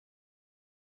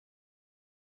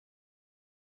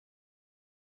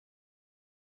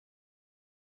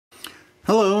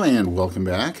Hello and welcome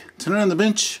back. Tonight on the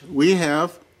bench we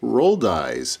have roll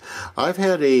dies. I've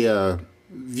had a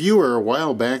viewer a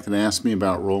while back that asked me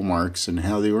about roll marks and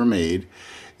how they were made,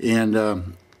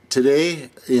 and today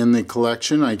in the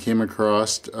collection I came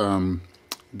across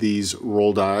these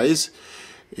roll dies,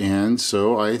 and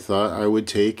so I thought I would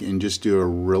take and just do a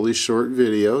really short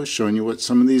video showing you what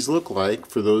some of these look like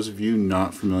for those of you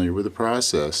not familiar with the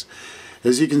process.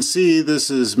 As you can see, this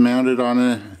is mounted on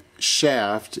a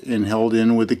shaft and held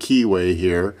in with a keyway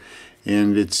here,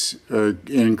 and it's an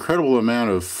incredible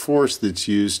amount of force that's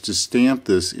used to stamp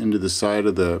this into the side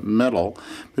of the metal.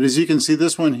 But as you can see,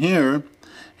 this one here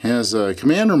has a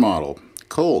commander model,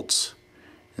 Colts,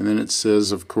 and then it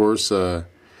says, of course,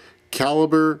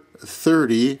 caliber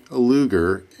 30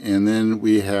 Luger, and then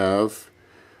we have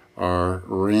our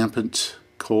rampant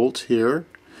Colt here,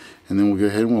 and then we'll go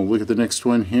ahead and we'll look at the next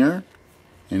one here.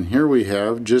 And here we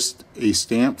have just a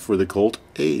stamp for the Colt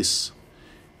Ace,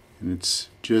 and it's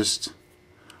just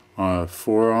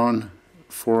four on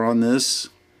this.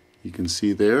 You can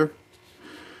see there,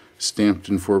 stamped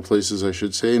in 4 places, I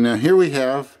should say. Now here we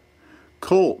have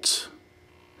Colt,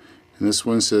 and this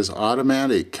one says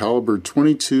automatic caliber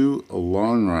 22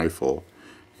 long rifle.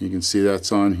 You can see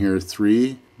that's on here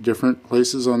 3 different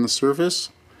places on the surface.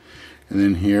 And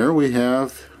then here we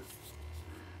have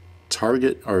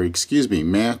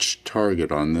match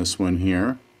target on this one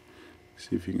here.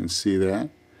 See if you can see that.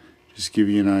 Just give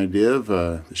you an idea of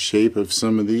the shape of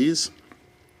some of these.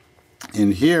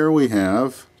 And here we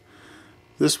have,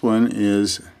 this one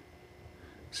is,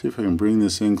 see if I can bring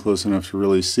this in close enough to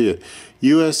really see it.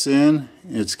 USN,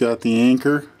 it's got the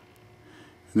anchor,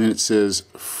 and then it says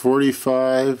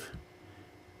 45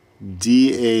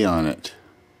 DA on it.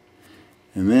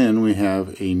 And then we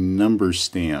have a number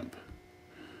stamp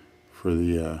for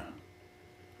the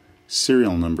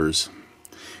serial numbers.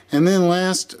 And then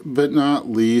last but not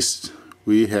least,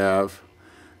 we have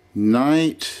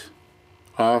Night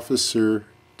Officer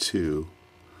 2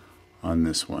 on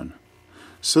this one.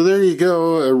 So there you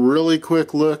go, a really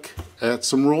quick look at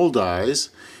some roll dies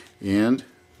and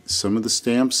some of the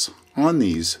stamps on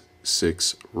these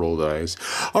 6 roll dies.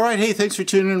 Alright, hey, thanks for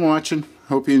tuning in and watching.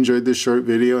 Hope you enjoyed this short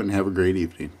video and have a great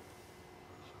evening.